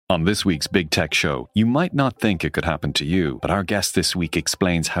On this week's Big Tech Show, you might not think it could happen to you, but our guest this week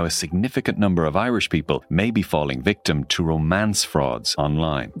explains how a significant number of Irish people may be falling victim to romance frauds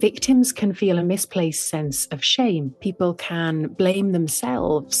online. Victims can feel a misplaced sense of shame. People can blame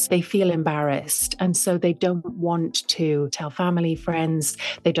themselves. They feel embarrassed, and so they don't want to tell family, friends.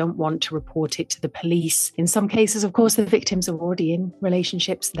 They don't want to report it to the police. In some cases, of course, the victims are already in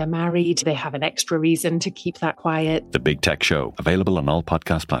relationships. They're married. They have an extra reason to keep that quiet. The Big Tech Show, available on all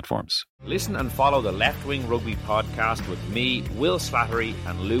podcast platforms. Listen and follow the Left Wing Rugby podcast with me, Will Slattery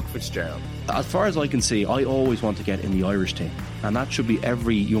and Luke Fitzgerald. As far as I can see, I always want to get in the Irish team, and that should be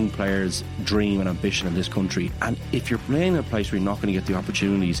every young player's dream and ambition in this country. And if you're playing in a place where you're not going to get the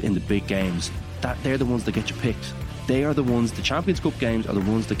opportunities in the big games, they're the ones that get you picked. They are the ones, the Champions Cup games are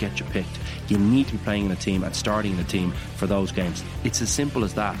the ones that get you picked. You need to be playing in a team and starting in a team for those games. It's as simple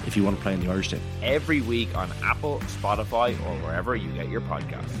as that if you want to play in the Irish team. Every week on Apple, Spotify or wherever you get your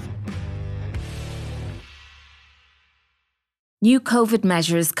podcasts. New COVID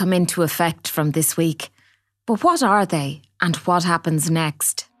measures come into effect from this week. But what are they and what happens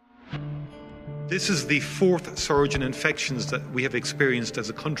next? This is the fourth surge in infections that we have experienced as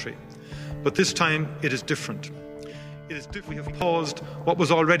a country. But this time it is different. We have paused what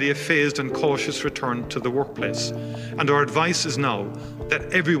was already a phased and cautious return to the workplace. And our advice is now that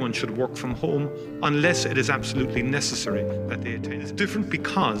everyone should work from home unless it is absolutely necessary that they attend. It's different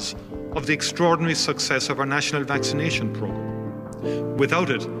because of the extraordinary success of our national vaccination programme. Without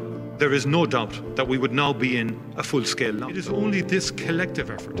it, there is no doubt that we would now be in a full-scale lockdown. It is only this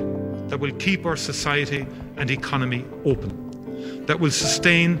collective effort that will keep our society and economy open, that will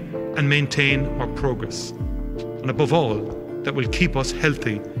sustain and maintain our progress, and above all, that will keep us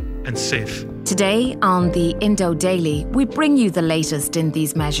healthy and safe. Today on the Indo Daily, we bring you the latest in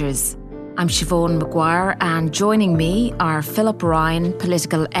these measures. I'm Siobhan Maguire, and joining me are Philip Ryan,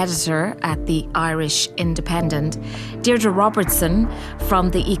 political editor at the Irish Independent, Deirdre Robertson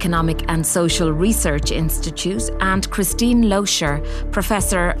from the Economic and Social Research Institute, and Christine Loescher,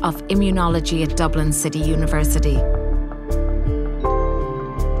 Professor of Immunology at Dublin City University.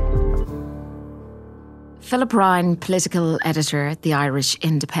 Philip Ryan, political editor at the Irish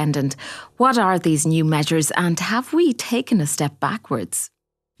Independent. What are these new measures and have we taken a step backwards?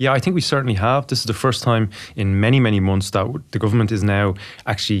 Yeah, I think we certainly have. This is the first time in many, many months that the government is now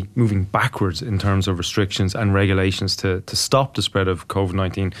actually moving backwards in terms of restrictions and regulations to stop the spread of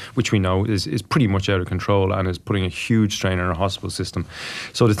COVID-19, which we know is pretty much out of control and is putting a huge strain on our hospital system.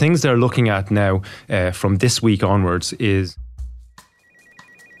 So the things they're looking at now from this week onwards is,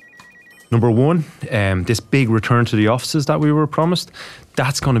 number one, this big return to the offices that we were promised.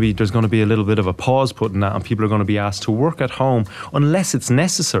 There's going to be a little bit of a pause put in that, and people are going to be asked to work at home unless it's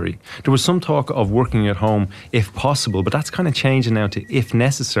necessary. There was some talk of working at home if possible, but that's kind of changing now to if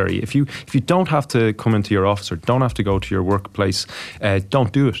necessary. If you don't have to come into your office or don't have to go to your workplace,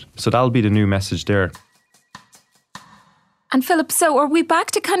 don't do it. So that'll be the new message there. And Philip, so are we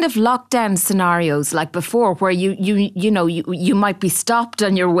back to kind of lockdown scenarios like before, where you might be stopped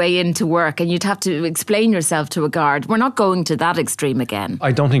on your way into work and you'd have to explain yourself to a guard? We're not going to that extreme again.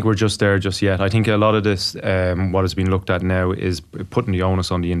 I don't think we're just there just yet. I think a lot of this, what has been looked at now, is putting the onus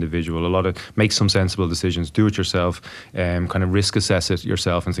on the individual. A lot of make some sensible decisions, do it yourself, kind of risk assess it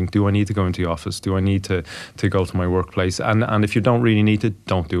yourself and think, do I need to go into the office? Do I need to go to my workplace? And if you don't really need to,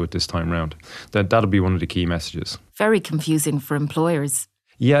 don't do it this time round. That'll be one of the key messages. Very confusing for employers.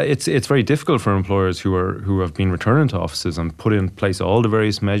 Yeah, it's very difficult for employers who have been returning to offices and put in place all the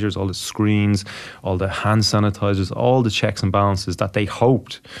various measures, all the screens, all the hand sanitizers, all the checks and balances that they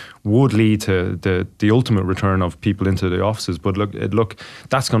hoped would lead to the ultimate return of people into the offices. But look,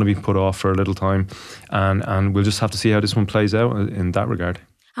 that's going to be put off for a little time, and we'll just have to see how this one plays out in that regard.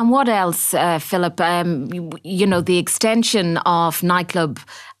 And what else, Philip? The extension of nightclub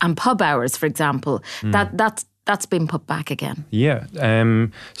and pub hours, for example, that's been put back again. Yeah.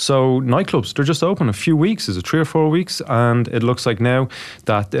 So nightclubs, they're just open a few weeks. Is it 3 or 4 weeks? And it looks like now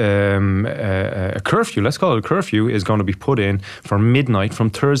that a curfew, let's call it a curfew, is going to be put in for midnight,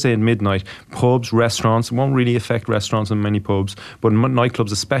 from Thursday at midnight. Pubs, restaurants, it won't really affect restaurants and many pubs, but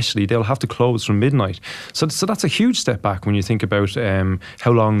nightclubs especially, they'll have to close from midnight. So that's a huge step back when you think about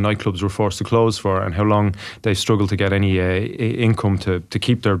how long nightclubs were forced to close for and how long they struggled to get any income to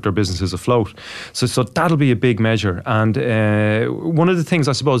keep their businesses afloat. So that'll be a big measure. And one of the things,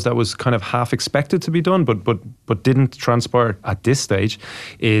 I suppose, that was kind of half expected to be done, but didn't transpire at this stage,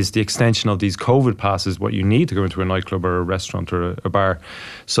 is the extension of these COVID passes, what you need to go into a nightclub or a restaurant or a bar.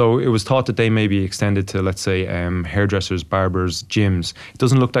 So it was thought that they may be extended to, let's say, hairdressers, barbers, gyms. It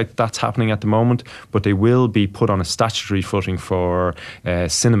doesn't look like that's happening at the moment, but they will be put on a statutory footing for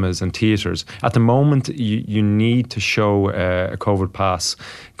cinemas and theatres. At the moment, you need to show a COVID pass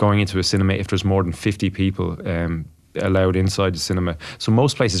going into a cinema if there's more than 50 people allowed inside the cinema. So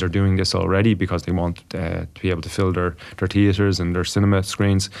most places are doing this already because they want to be able to fill their theatres and their cinema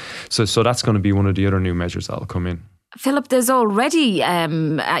screens. So that's going to be one of the other new measures that'll come in. Philip, there's already,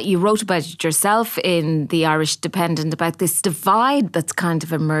 you wrote about it yourself in the Irish Dependent, about this divide that's kind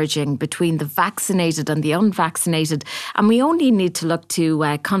of emerging between the vaccinated and the unvaccinated. And we only need to look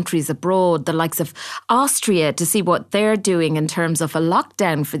to countries abroad, the likes of Austria, to see what they're doing in terms of a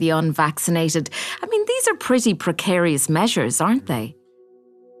lockdown for the unvaccinated. I mean, these are pretty precarious measures, aren't they?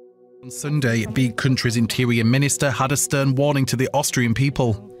 On Sunday, the country's Interior Minister had a stern warning to the Austrian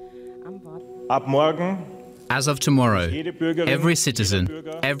people. Ab morgen, as of tomorrow, every citizen,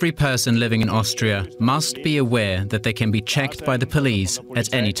 every person living in Austria must be aware that they can be checked by the police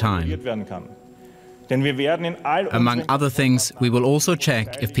at any time. Among other things, we will also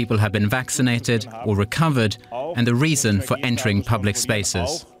check if people have been vaccinated or recovered and the reason for entering public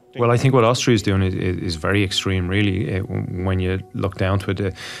spaces. Well, I think what Austria is doing is very extreme, really, when you look down to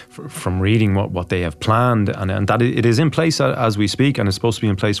it from reading what they have planned. And that it is in place as we speak, and it's supposed to be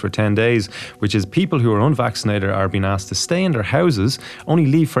in place for 10 days, which is people who are unvaccinated are being asked to stay in their houses, only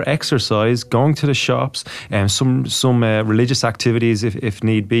leave for exercise, going to the shops, and some religious activities if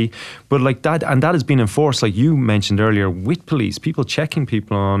need be. But like that, and that has been enforced, like you mentioned earlier, with police, people checking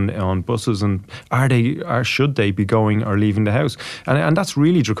people on buses, and should they be going or leaving the house? And that's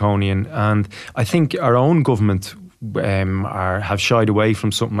really draconian. And I think our own government have shied away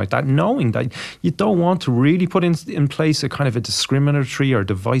from something like that, knowing that you don't want to really put in place a kind of a discriminatory or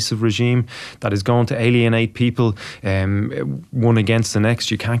divisive regime that is going to alienate people one against the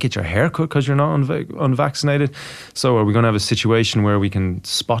next. You can't get your hair cut because you're not unvaccinated. So are we going to have a situation where we can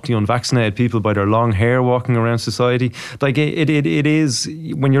spot the unvaccinated people by their long hair walking around society? Like it is,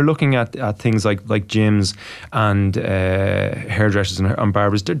 when you're looking at things like gyms and hairdressers and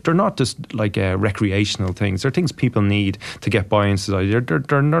barbers, they're not just like recreational things. They're things people need to get by in society.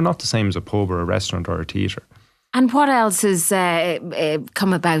 They're not the same as a pub or a restaurant or a theatre. And what else has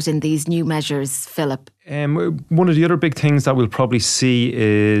come about in these new measures, Philip? One of the other big things that we'll probably see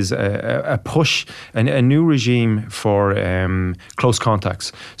is a push, a new regime for close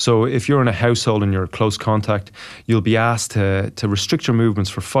contacts. So if you're in a household and you're a close contact, you'll be asked to restrict your movements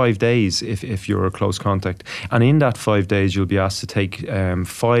for 5 days if you're a close contact. And in that 5 days, you'll be asked to take 3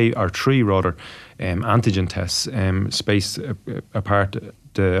 antigen tests spaced apart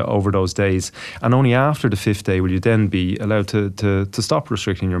over those days, and only after the 5th day will you then be allowed to stop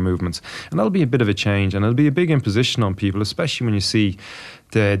restricting your movements. And that'll be a bit of a change, and it'll be a big imposition on people, especially when you see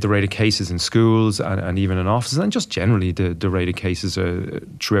the rate of cases in schools and even in offices, and just generally the rate of cases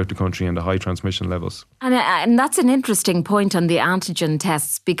throughout the country and the high transmission levels. And that's an interesting point on the antigen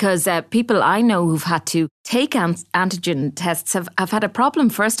tests, because people I know who've had to take antigen tests have had a problem,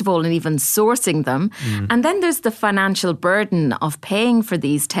 first of all, in even sourcing them. And then there's the financial burden of paying for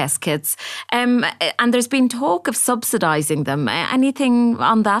these test kits. And there's been talk of subsidising them. Anything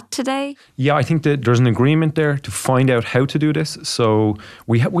on that today? Yeah, I think that there's an agreement there to find out how to do this. So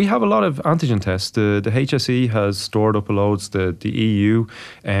we have a lot of antigen tests. The HSE has stored up loads. The EU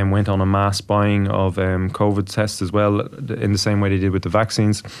went on a mass buying of COVID tests as well, in the same way they did with the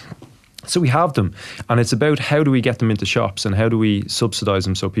vaccines. So we have them, and it's about how do we get them into shops and how do we subsidise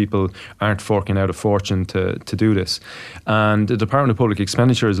them so people aren't forking out a fortune to do this. And the Department of Public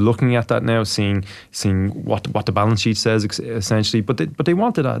Expenditure is looking at that now, seeing what the balance sheet says essentially. But they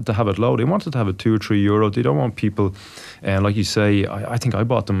wanted to have it low. They wanted to have it €2 or €3. They don't want people, like you say. I think I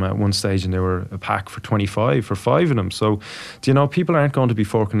bought them at one stage and they were a pack for 25 for 5 of them. So, people aren't going to be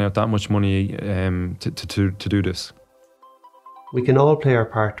forking out that much money to do this. We can all play our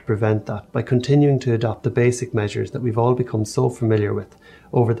part to prevent that by continuing to adopt the basic measures that we've all become so familiar with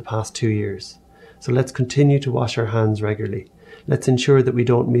over the past 2 years. So let's continue to wash our hands regularly. Let's ensure that we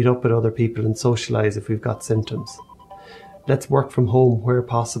don't meet up with other people and socialise if we've got symptoms. Let's work from home where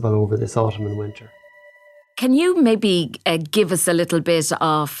possible over this autumn and winter. Can you maybe give us a little bit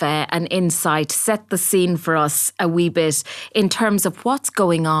of an insight, set the scene for us a wee bit in terms of what's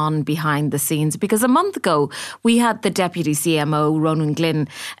going on behind the scenes? Because a month ago, we had the Deputy CMO, Ronan Glynn,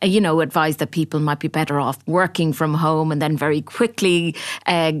 advised that people might be better off working from home, and then very quickly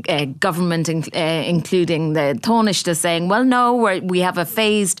government, including the Taoiseach, saying, well, no, we have a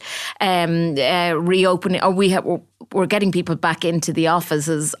phased reopening, or we're getting people back into the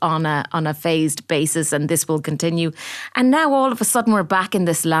offices on a phased basis, and this will continue. And now all of a sudden we're back in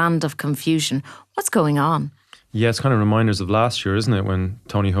this land of confusion. What's going on? Yeah, it's kind of reminders of last year, isn't it, when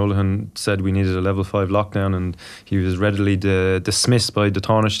Tony Holohan said we needed a level 5 lockdown, and he was readily dismissed by the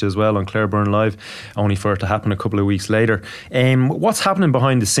Taoiseach as well on Claire Byrne Live, only for it to happen a couple of weeks later. What's happening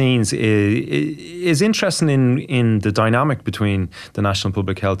behind the scenes is interesting in the dynamic between the National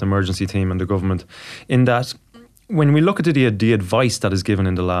Public Health Emergency Team and the government, in that when we look at the advice that is given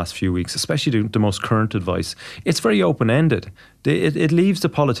in the last few weeks, especially the most current advice, it's very open-ended. It leaves the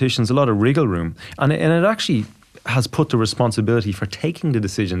politicians a lot of wriggle room, and it actually has put the responsibility for taking the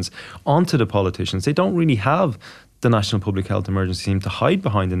decisions onto the politicians. They don't really have the National Public Health Emergency Team to hide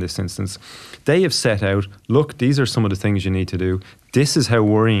behind in this instance. They have set out, look, these are some of the things you need to do. This is how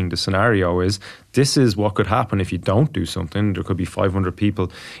worrying the scenario is. This is what could happen if you don't do something. There could be 500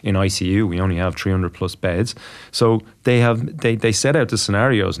 people in ICU. We only have 300 plus beds. So they set out the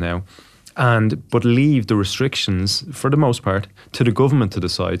scenarios now, but leave the restrictions, for the most part, to the government to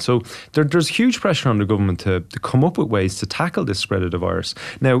decide. So there's huge pressure on the government to come up with ways to tackle this spread of the virus.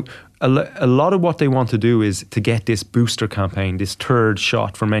 Now, a lot of what they want to do is to get this booster campaign, this third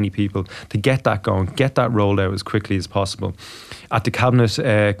shot for many people, to get that going, get that rolled out as quickly as possible. At the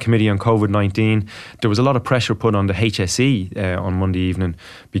Cabinet Committee on COVID-19, there was a lot of pressure put on the HSE on Monday evening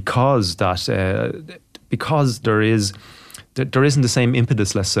because there isn't the same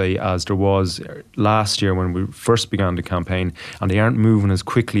impetus, let's say, as there was last year when we first began the campaign, and they aren't moving as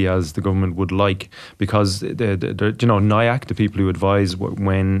quickly as the government would like, because NIAC, the people who advise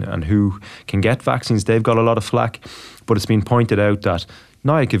when and who can get vaccines, they've got a lot of flack. But it's been pointed out that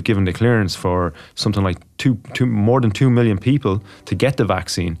NIAC have given the clearance for something like more than 2 million people to get the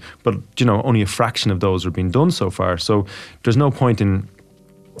vaccine, but only a fraction of those are being done so far. So there's no point in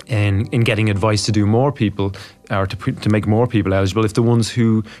getting advice to do more people, or to make more people eligible, if the ones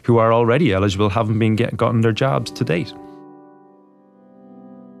who are already eligible haven't been gotten their jabs to date.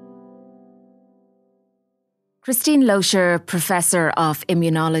 Christine Loescher, Professor of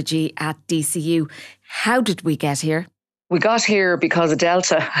Immunology at DCU. How did we get here? We got here because of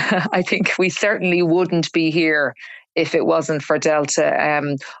Delta. I think we certainly wouldn't be here if it wasn't for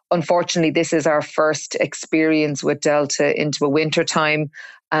Delta. Unfortunately, this is our first experience with Delta into a winter time,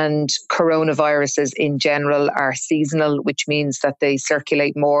 and coronaviruses in general are seasonal, which means that they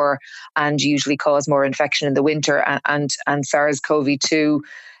circulate more and usually cause more infection in the winter. And SARS-CoV-2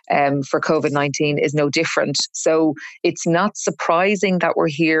 for COVID-19 is no different. So it's not surprising that we're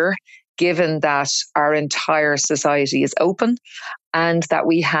here, given that our entire society is open and that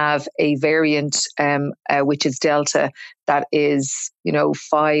we have a variant, which is Delta, that is,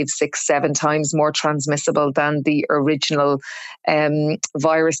 5, 6, 7 times more transmissible than the original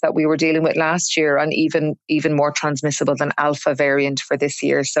virus that we were dealing with last year, and even more transmissible than Alpha variant for this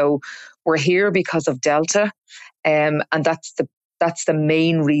year. So we're here because of Delta, and that's the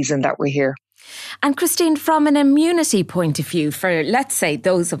main reason that we're here. And Christine, from an immunity point of view, for, let's say,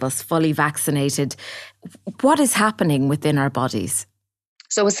 those of us fully vaccinated, what is happening within our bodies?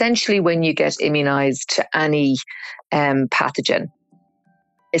 So essentially, when you get immunized to any pathogen,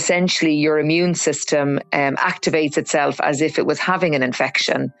 essentially your immune system activates itself as if it was having an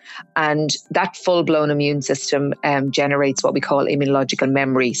infection. And that full-blown immune system generates what we call immunological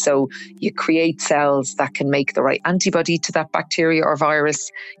memory. So you create cells that can make the right antibody to that bacteria or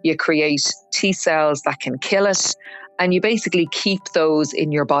virus. You create T cells that can kill it. And you basically keep those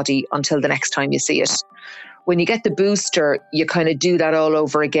in your body until the next time you see it. When you get the booster, you kind of do that all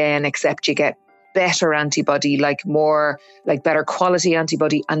over again, except you get better antibody, like better quality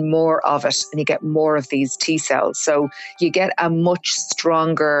antibody and more of it, and you get more of these T cells. So you get a much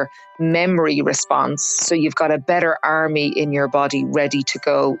stronger memory response. So you've got a better army in your body ready to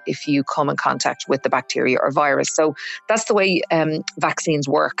go if you come in contact with the bacteria or virus. So that's the way vaccines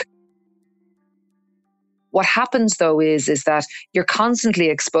work. What happens, though, is that you're constantly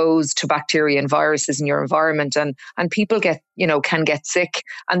exposed to bacteria and viruses in your environment, and people can get sick,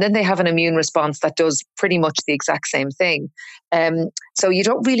 and then they have an immune response that does pretty much the exact same thing. So you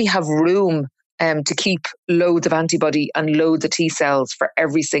don't really have room to keep loads of antibody and loads of T cells for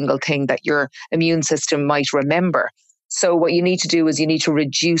every single thing that your immune system might remember. So what you need to do is you need to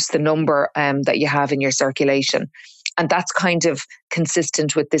reduce the number that you have in your circulation. And that's kind of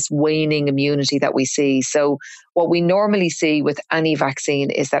consistent with this waning immunity that we see. So what we normally see with any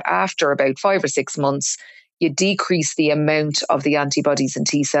vaccine is that after about 5 or 6 months, you decrease the amount of the antibodies and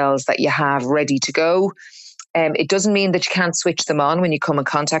T cells that you have ready to go. It doesn't mean that you can't switch them on when you come in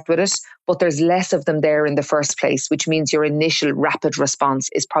contact with it, but there's less of them there in the first place, which means your initial rapid response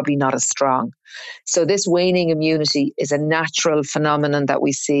is probably not as strong. So this waning immunity is a natural phenomenon that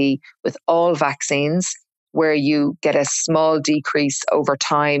we see with all vaccines, where you get a small decrease over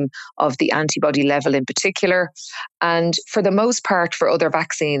time of the antibody level in particular. And for the most part, for other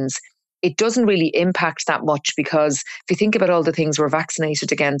vaccines, it doesn't really impact that much, because if you think about all the things we're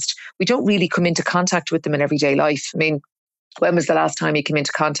vaccinated against, we don't really come into contact with them in everyday life. I mean, when was the last time you came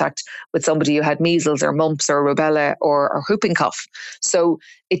into contact with somebody who had measles or mumps or rubella or whooping cough? So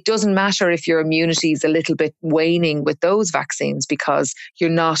it doesn't matter if your immunity is a little bit waning with those vaccines, because you're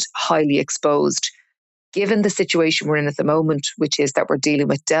not highly exposed. Given the situation we're in at the moment, which is that we're dealing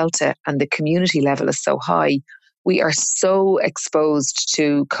with Delta and the community level is so high, we are so exposed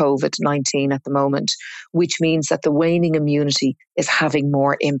to COVID-19 at the moment, which means that the waning immunity is having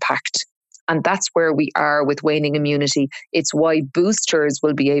more impact. And that's where we are with waning immunity. It's why boosters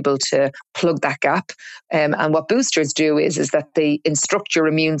will be able to plug that gap. And what boosters do is that they instruct your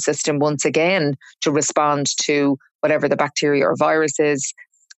immune system once again to respond to whatever the bacteria or virus is.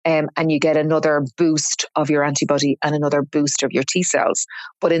 And you get another boost of your antibody and another boost of your T cells.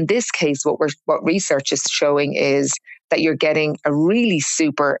 But in this case, what research is showing is that you're getting a really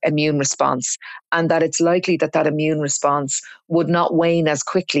super immune response, and that it's likely that that immune response would not wane as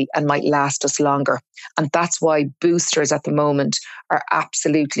quickly and might last us longer. And that's why boosters at the moment are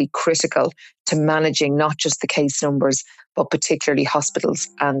absolutely critical to managing not just the case numbers, but particularly hospitals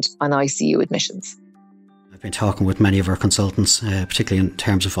and ICU admissions. I've been talking with many of our consultants, particularly in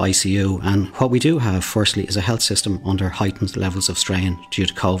terms of ICU, and what we do have, firstly, is a health system under heightened levels of strain due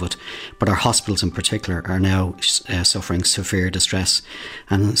to COVID, but our hospitals in particular are now suffering severe distress.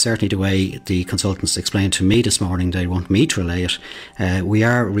 And certainly the way the consultants explained to me this morning, they want me to relay it, we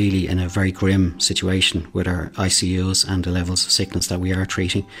are really in a very grim situation with our ICUs and the levels of sickness that we are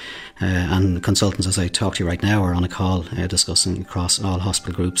treating. And the consultants, as I talk to you right now, are on a call discussing across all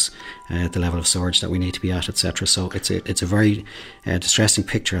hospital groups the level of surge that we need to be at, etc. So it's a very distressing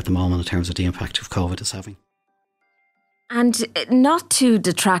picture at the moment in terms of the impact of COVID is having. And not to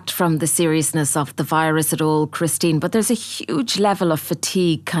detract from the seriousness of the virus at all, Christine, but there's a huge level of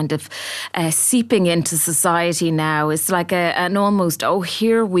fatigue kind of seeping into society now. It's like an almost,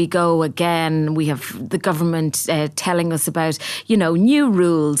 here we go again. We have the government telling us about, new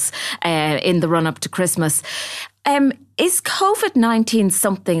rules in the run-up to Christmas. Is COVID-19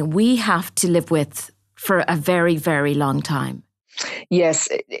 something we have to live with for a very, very long time? Yes,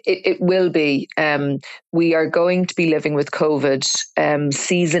 it will be. We are going to be living with COVID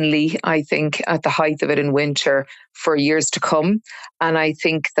seasonally, I think, at the height of it in winter for years to come. And I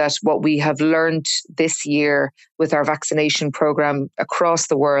think that what we have learned this year with our vaccination program across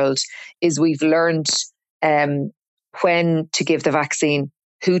the world is we've learned when to give the vaccine,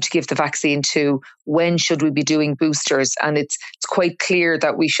 who to give the vaccine to, when should we be doing boosters. And it's quite clear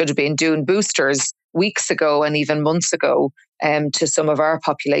that we should have been doing boosters weeks ago and even months ago to some of our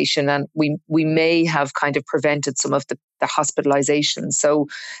population, and we may have kind of prevented some of the hospitalization. So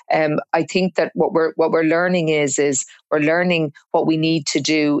I think that what we're learning is we're learning what we need to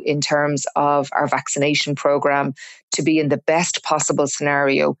do in terms of our vaccination program to be in the best possible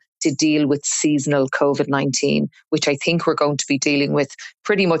scenario to deal with seasonal COVID-19, which I think we're going to be dealing with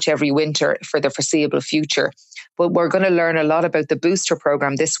pretty much every winter for the foreseeable future. But we're going to learn a lot about the booster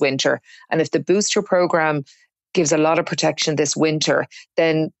program this winter. And if the booster program gives a lot of protection this winter,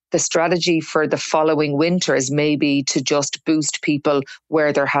 then the strategy for the following winters may be to just boost people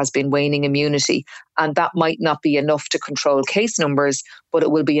where there has been waning immunity. And that might not be enough to control case numbers, but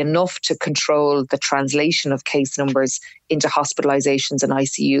it will be enough to control the translation of case numbers into hospitalizations and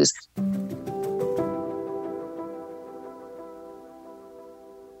ICUs.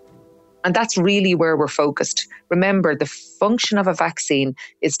 And that's really where we're focused. Remember, the function of a vaccine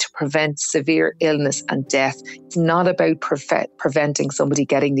is to prevent severe illness and death. It's not about preventing somebody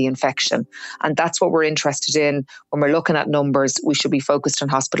getting the infection. And that's what we're interested in. When we're looking at numbers, we should be focused on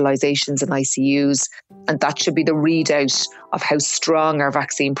hospitalizations and ICUs. And that should be the readout of how strong our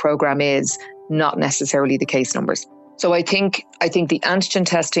vaccine program is, not necessarily the case numbers. So I think the antigen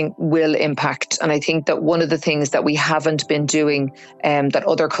testing will impact. And I think that one of the things that we haven't been doing, that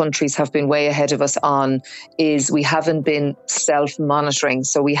other countries have been way ahead of us on, is we haven't been self-monitoring.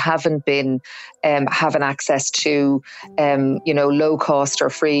 So we haven't been having access to, low cost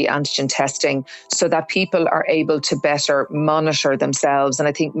or free antigen testing so that people are able to better monitor themselves. And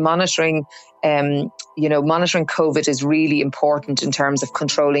I think monitoring COVID is really important in terms of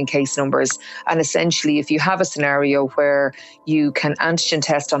controlling case numbers. And essentially, if you have a scenario where you can antigen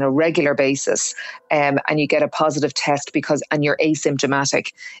test on a regular basis and you get a positive test and you're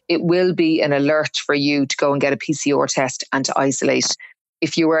asymptomatic, it will be an alert for you to go and get a PCR test and to isolate.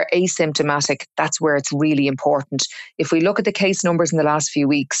 If you are asymptomatic, that's where it's really important. If we look at the case numbers in the last few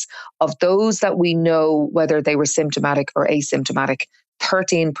weeks, of those that we know whether they were symptomatic or asymptomatic,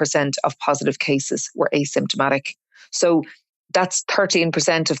 13% of positive cases were asymptomatic. So that's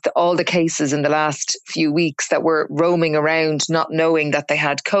 13% of all the cases in the last few weeks that were roaming around not knowing that they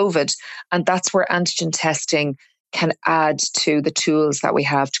had COVID. And that's where antigen testing can add to the tools that we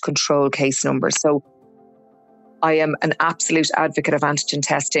have to control case numbers. So I am an absolute advocate of antigen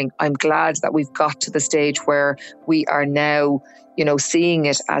testing. I'm glad that we've got to the stage where we are now, seeing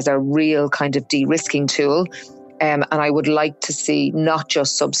it as a real kind of de-risking tool. And I would like to see not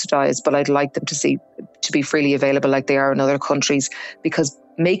just subsidised, but I'd like them to be freely available like they are in other countries, because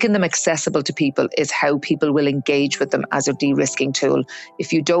making them accessible to people is how people will engage with them as a de-risking tool.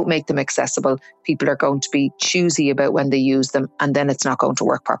 If you don't make them accessible, people are going to be choosy about when they use them, and then it's not going to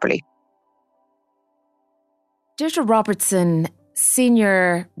work properly. Deirdre Robertson,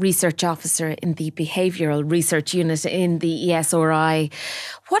 Senior Research Officer in the Behavioural Research Unit in the ESRI.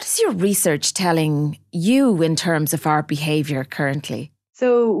 What is your research telling you in terms of our behaviour currently?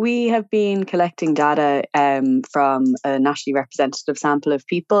 So we have been collecting data from a nationally representative sample of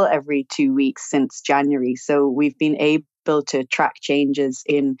people every 2 weeks since January. So we've been able to track changes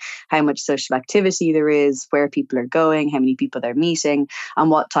in how much social activity there is, where people are going, how many people they're meeting, and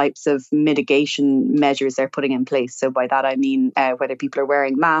what types of mitigation measures they're putting in place. So by that I mean whether people are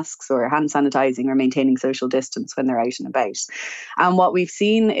wearing masks or hand sanitizing or maintaining social distance when they're out and about. And what we've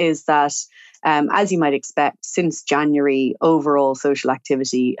seen is that as you might expect, since January, overall social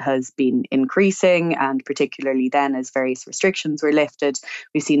activity has been increasing, and particularly then as various restrictions were lifted,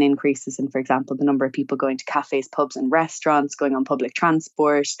 we've seen increases in, for example, the number of people going to cafes, pubs and restaurants, going on public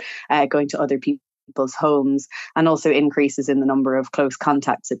transport, going to other people's homes, and also increases in the number of close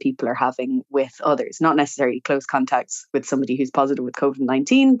contacts that people are having with others. Not necessarily close contacts with somebody who's positive with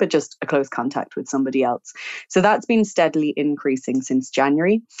COVID-19, but just a close contact with somebody else. So that's been steadily increasing since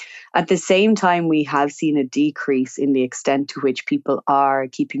January. At the same time, we have seen a decrease in the extent to which people are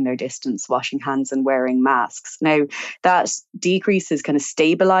keeping their distance, washing hands and wearing masks. Now, that decrease has kind of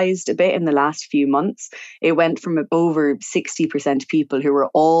stabilized a bit in the last few months. It went from over 60% people who were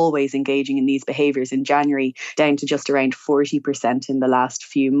always engaging in these behaviours in January down to just around 40% in the last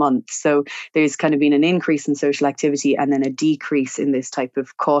few months. So there's kind of been an increase in social activity and then a decrease in this type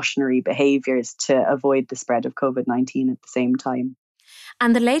of cautionary behaviours to avoid the spread of COVID-19 at the same time.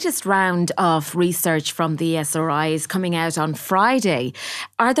 And the latest round of research from the ESRI is coming out on Friday.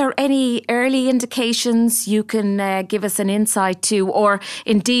 Are there any early indications you can give us an insight to, or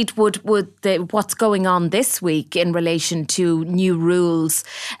indeed would what's going on this week in relation to new rules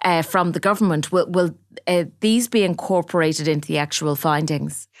from the government, will these be incorporated into the actual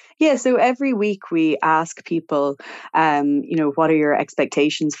findings? Yeah, so every week we ask people, what are your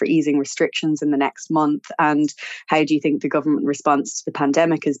expectations for easing restrictions in the next month, and how do you think the government response to the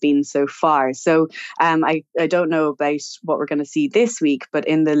pandemic has been so far? So I don't know about what we're going to see this week, but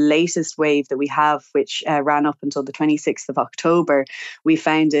in the latest wave that we have, which ran up until the 26th of October, we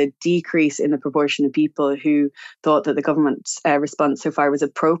found a decrease in the proportion of people who thought that the government response so far was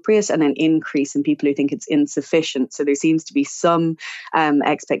appropriate, and an increase in people who think it's insufficient. So there seems to be some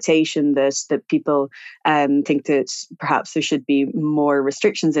expectation that people think that perhaps there should be more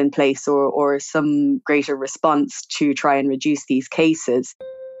restrictions in place or some greater response to try and reduce these cases.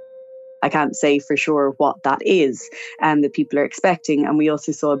 I can't say for sure what that is that people are expecting. And we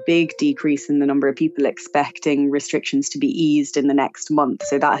also saw a big decrease in the number of people expecting restrictions to be eased in the next month.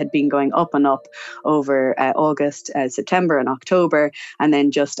 So that had been going up and up over August, September and October. And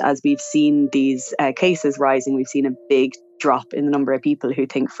then just as we've seen these cases rising, we've seen a big drop in the number of people who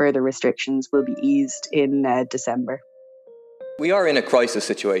think further restrictions will be eased in December. We are in a crisis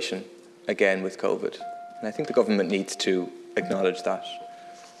situation again with COVID, and I think the government needs to acknowledge that.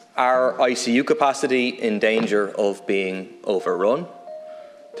 Our ICU capacity in danger of being overrun,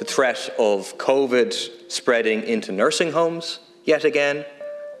 the threat of COVID spreading into nursing homes yet again,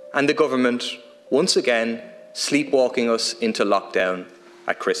 and the government once again sleepwalking us into lockdown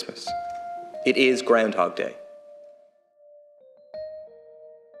at Christmas. It is Groundhog Day.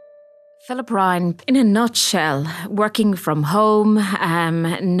 Philip Ryan, in a nutshell, working from home,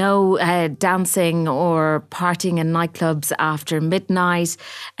 no dancing or partying in nightclubs after midnight,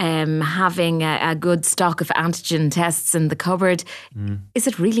 having a good stock of antigen tests in the cupboard. Is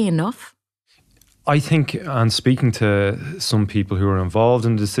it really enough? I think, and speaking to some people who are involved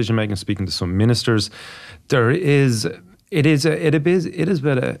in decision making, speaking to some ministers, it is a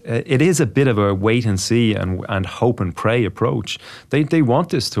bit of a wait and see and hope and pray approach. They want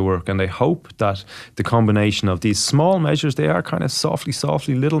this to work, and they hope that the combination of these small measures, they are kind of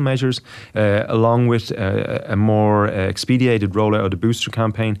softly little measures, along with a more expedited rollout of the booster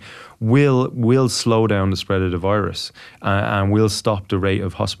campaign, will slow down the spread of the virus and will stop the rate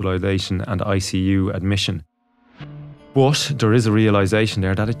of hospitalisation and ICU admission. But there is a realisation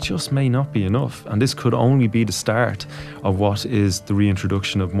there that it just may not be enough, and this could only be the start of what is the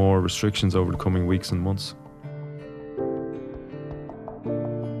reintroduction of more restrictions over the coming weeks and months.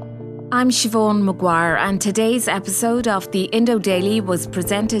 I'm Siobhan Maguire, and today's episode of the Indo Daily was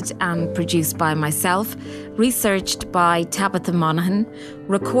presented and produced by myself, researched by Tabitha Monaghan,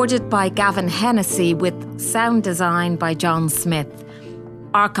 recorded by Gavin Hennessy with sound design by John Smith.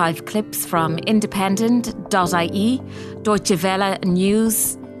 Archive clips from independent.ie, Deutsche Welle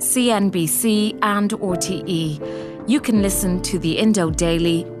News, CNBC and RTE. You can listen to the Indo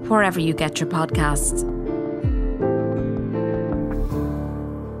Daily wherever you get your podcasts.